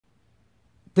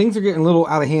things are getting a little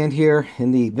out of hand here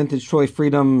in the Vintage Toy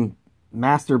Freedom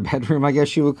master bedroom, I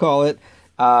guess you would call it.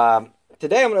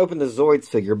 Today I'm going to open the Zoids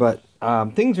figure, but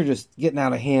things are just getting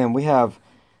out of hand. We have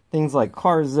things like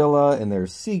Carzilla, and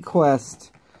there's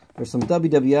Sequest. There's some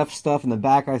WWF stuff in the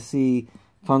back I see.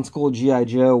 Fun School, G.I.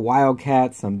 Joe,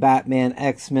 Wildcat, some Batman,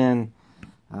 X-Men,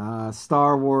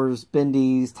 Star Wars,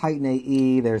 Bendies, Titan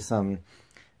AE. There's some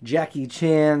Jackie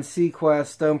Chan, Sequest,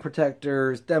 Stone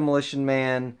Protectors, Demolition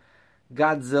Man,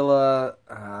 Godzilla,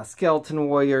 Skeleton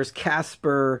Warriors,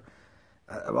 Casper,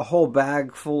 a whole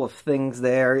bag full of things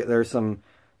there. There's some,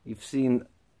 you've seen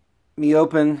me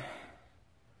open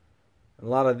a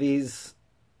lot of these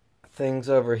things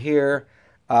over here.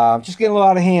 Just getting a little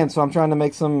out of hand, so I'm trying to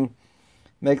make some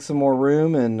more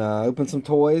room and open some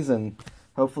toys, and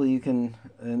hopefully you can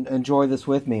enjoy this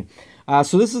with me.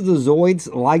 So this is the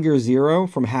Zoids Liger Zero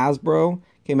from Hasbro.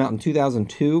 Came out in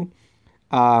 2002.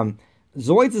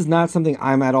 Zoids is not something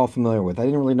I'm at all familiar with. I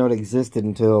didn't really know it existed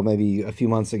until maybe a few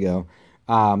months ago.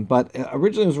 But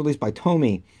originally it was released by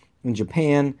Tomy in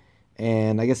Japan,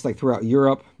 and I guess like throughout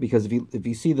Europe, because if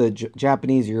you see the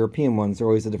Japanese or European ones, they're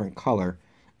always a different color,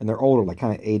 and they're older, like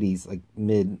kind of 80s, like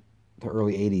mid to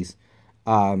early 80s.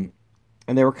 And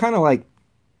they were kind of like,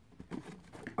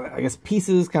 I guess,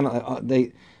 pieces, kind of,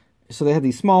 so they have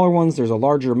these smaller ones, there's a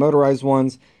larger motorized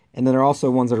ones, and then there are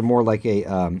also ones that are more like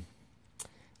a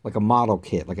model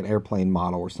kit, like an airplane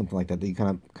model or something like that you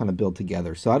kind of build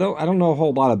together. So I don't know a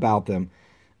whole lot about them,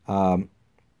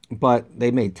 but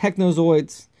they made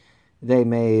Technozoids. They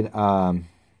made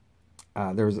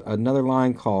there's another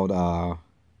line called it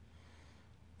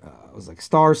was like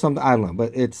Star something, I don't know,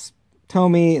 but it's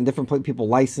Tomy and different people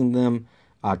licensed them.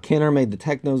 Kenner made the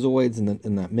Technozoids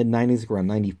in the mid 90s, around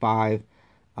 95.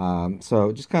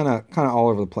 So just kind of all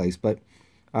over the place, but.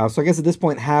 So I guess at this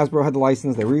point, Hasbro had the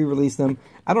license. They re-released them.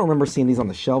 I don't remember seeing these on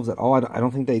the shelves at all. I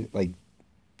don't think they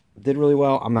did really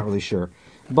well. I'm not really sure.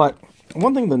 But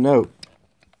one thing to note,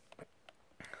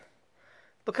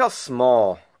 look how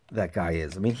small that guy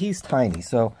is. I mean, he's tiny.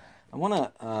 So I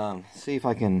want to see if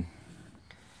I can...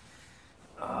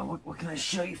 what can I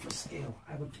show you for scale?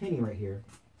 I have a penny right here.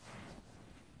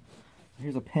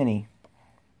 Here's a penny.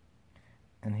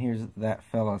 And here's that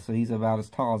fella. So he's about as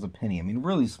tall as a penny. I mean,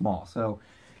 really small. So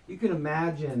you can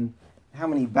imagine how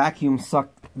many vacuums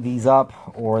sucked these up,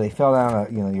 or they fell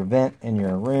down your vent in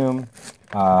your room,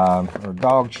 or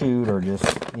dog chewed, or just,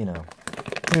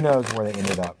 who knows where they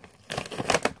ended up.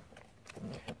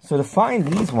 So to find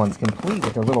these ones complete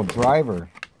with their little driver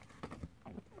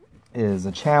is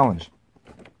a challenge.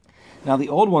 Now the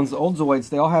old ones, the old Zoids,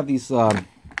 they all have these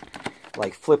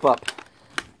like flip up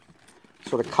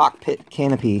sort of cockpit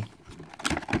canopy.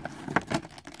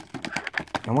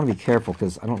 I want to be careful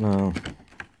because I don't know.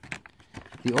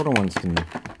 The older ones can,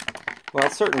 well,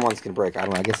 certain ones can break. I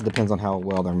don't know. I guess it depends on how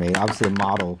well they're made. Obviously, the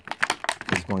model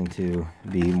is going to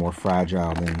be more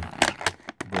fragile than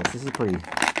this. This is pretty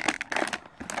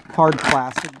hard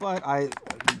plastic, but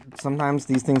sometimes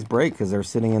these things break because they're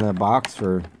sitting in a box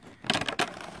for,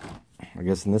 I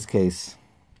guess in this case,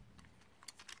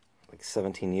 like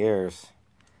 17 years.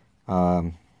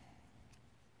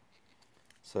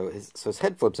 So his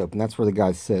head flips open. That's where the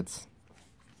guy sits.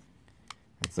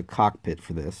 That's the cockpit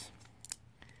for this.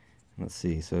 Let's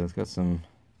see. So it's got some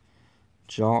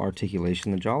jaw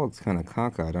articulation. The jaw looks kind of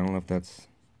cockeyed. I don't know if that's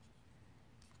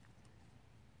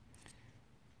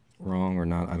wrong or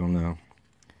not. I don't know.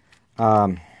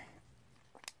 But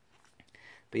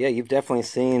yeah, you've definitely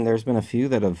seen, there's been a few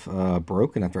that have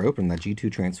broken after opening. That G2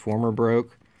 Transformer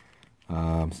broke.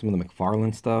 Some of the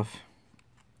McFarlane stuff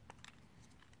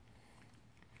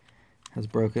has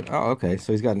broken. Oh, okay.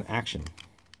 So he's got an action.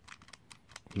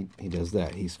 He does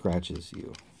that. He scratches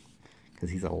you because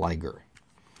he's a Liger.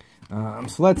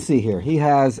 So let's see here. He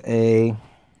has a,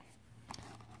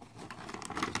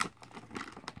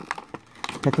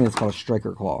 technically it's called a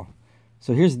striker claw.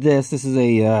 So here's this. This is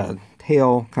a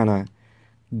tail kind of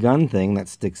gun thing that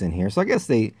sticks in here. So I guess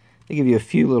they give you a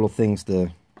few little things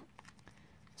to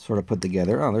sort of put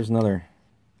together. Oh, there's another.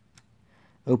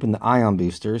 Open the ion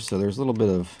boosters. So there's a little bit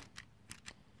of,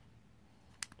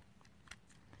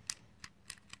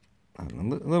 a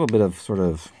little bit of sort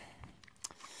of,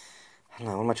 I don't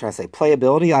know, what am I trying to say?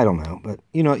 Playability? I don't know, but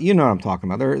you know what I'm talking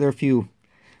about. There are a few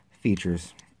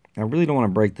features. I really don't want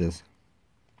to break this,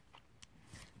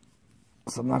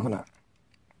 so I'm not going to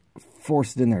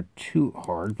force it in there too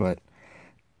hard, but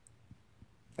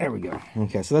there we go.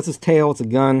 Okay, so that's his tail. It's a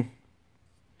gun.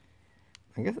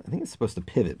 I think it's supposed to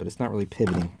pivot, but it's not really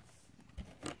pivoting.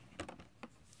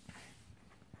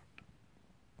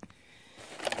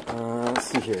 Let's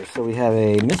see here. So we have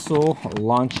a missile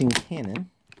launching cannon.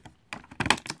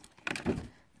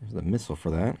 There's the missile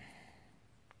for that.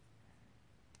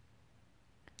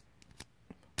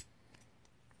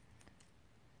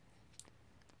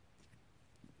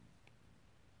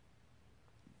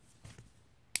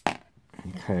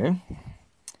 Okay,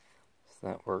 so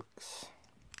that works.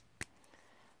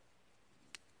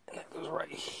 And that goes right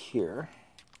here.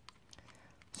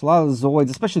 So a lot of the Zoids,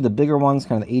 especially the bigger ones,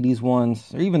 kind of the 80s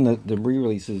ones, or even the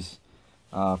re-releases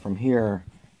from here,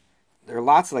 there are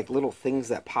lots of like little things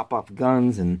that pop off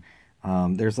guns, and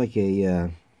there's like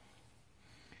a,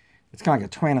 it's kind of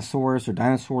like a Tyrannosaurus or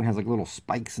dinosaur, and has like little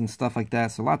spikes and stuff like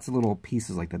that. So lots of little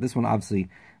pieces like that. This one obviously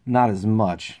not as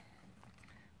much,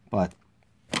 but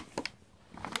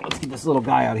let's get this little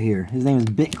guy out of here. His name is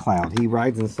Bit Cloud. He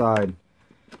rides inside,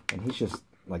 and he's just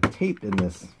like taped in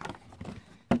this.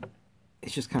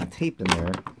 It's just kind of taped in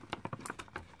there.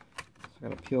 So I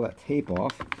gotta peel that tape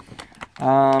off.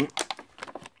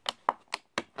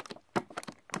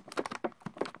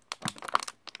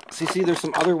 So you see there's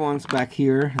some other ones back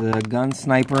here. The gun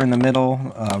sniper in the middle,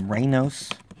 Rhinos.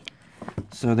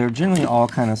 So they're generally all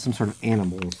kind of some sort of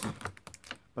animals.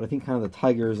 But I think kind of the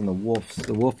tigers and the wolves.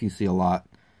 The wolf you see a lot.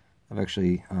 I've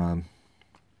actually,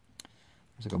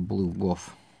 there's like a blue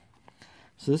wolf.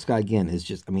 So this guy again is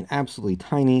just, I mean, absolutely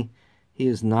tiny. He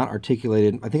is not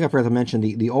articulated. I think I forgot to mention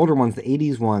the older ones, the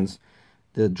 80s ones,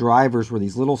 the drivers were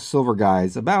these little silver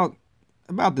guys, about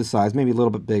this size, maybe a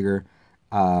little bit bigger.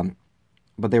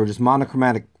 But they were just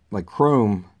monochromatic, like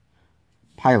chrome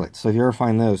pilots. So if you ever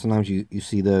find those, sometimes you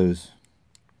see those.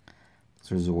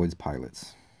 Those are Zoids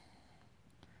pilots.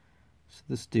 So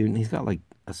this dude, he's got like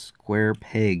a square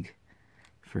peg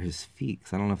for his feet.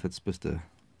 So I don't know if it's supposed to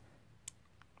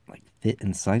like fit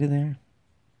inside of there.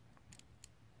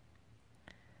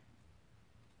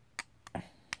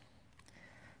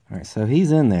 Alright, so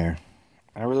he's in there.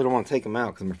 I really don't want to take him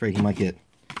out because I'm afraid he might get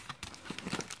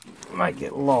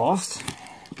lost.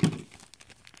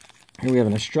 Here we have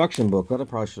an instruction booklet. I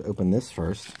probably should open this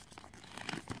first.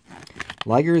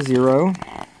 Liger 0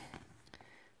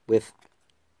 with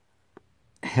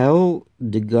Hell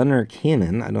de Gunner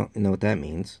Cannon. I don't know what that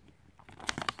means.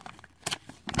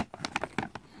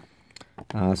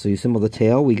 So you assemble the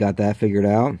tail. We got that figured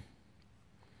out.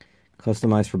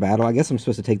 Customized for battle. I guess I'm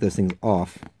supposed to take those things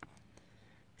off.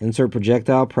 Insert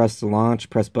projectile. Press to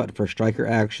launch. Press button for striker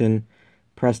action.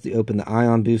 Press to open the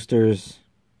ion boosters.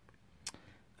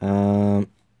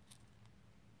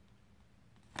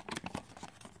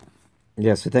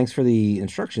 Yeah, so thanks for the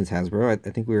instructions, Hasbro. I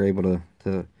think we were able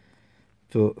to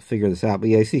figure this out. But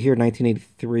yeah, you see here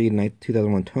 1983 and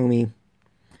 2001 Tomy.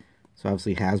 So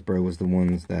obviously Hasbro was the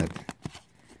ones that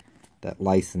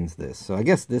licensed this. So I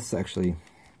guess this actually...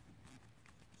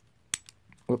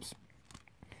 Whoops.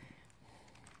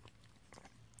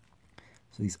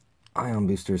 So these ion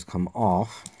boosters come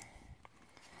off.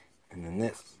 And then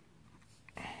this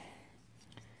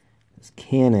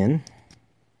cannon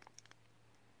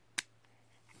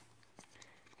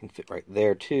can fit right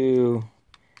there too.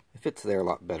 It fits there a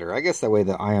lot better. I guess that way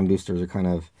the ion boosters are kind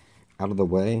of out of the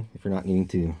way if you're not needing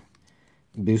to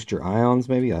boost your ions,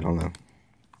 maybe. I don't know.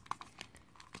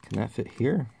 Can that fit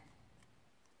here?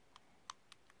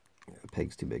 Yeah, the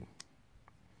peg's too big.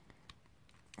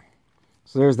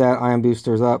 So there's that. Ion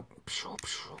boosters up.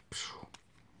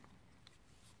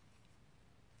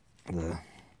 The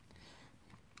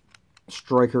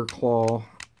striker claw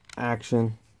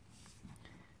action.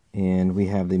 And we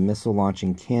have the missile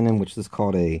launching cannon, which is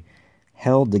called a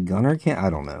Hell de Gunner cannon. I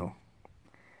don't know.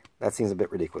 That seems a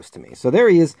bit ridiculous to me. So there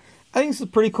he is. I think this is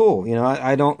pretty cool. You know,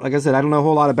 I don't, like I said, I don't know a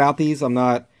whole lot about these. I'm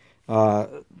not,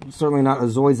 certainly not a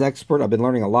Zoids expert. I've been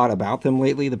learning a lot about them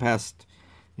lately, the past,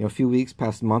 few weeks,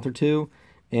 past month or two.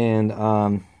 And,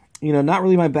 not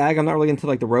really my bag. I'm not really into,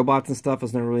 like, the robots and stuff. I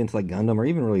was never really into, like, Gundam or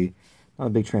even really not a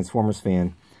big Transformers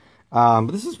fan. But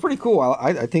this is pretty cool.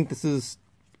 I think this is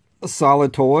a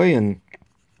solid toy, and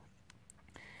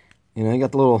you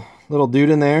got the little dude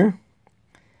in there.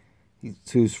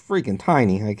 Who's freaking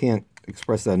tiny. I can't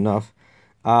express that enough.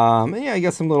 And yeah, you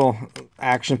got some little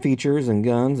action features and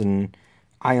guns and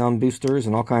ion boosters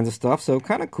and all kinds of stuff. So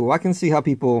kind of cool. I can see how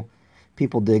people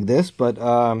dig this, but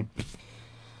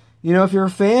if you're a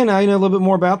fan, now you know a little bit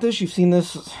more about this. You've seen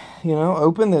this,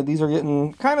 open. That these are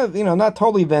getting kind of, not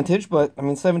totally vintage, but I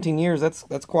mean, 17 years.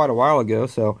 That's quite a while ago.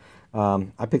 So.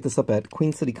 I picked this up at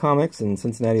Queen City Comics in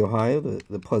Cincinnati, Ohio,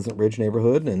 the Pleasant Ridge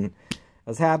neighborhood, and I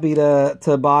was happy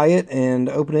to buy it and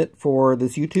open it for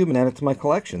this YouTube and add it to my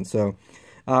collection. So,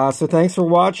 so thanks for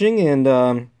watching,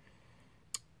 and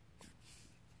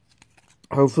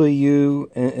hopefully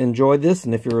you enjoyed this.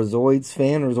 And if you're a Zoids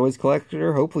fan or a Zoids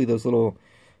collector, hopefully those little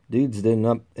dudes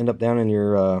didn't end up down in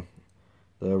your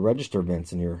the register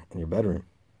vents in your bedroom.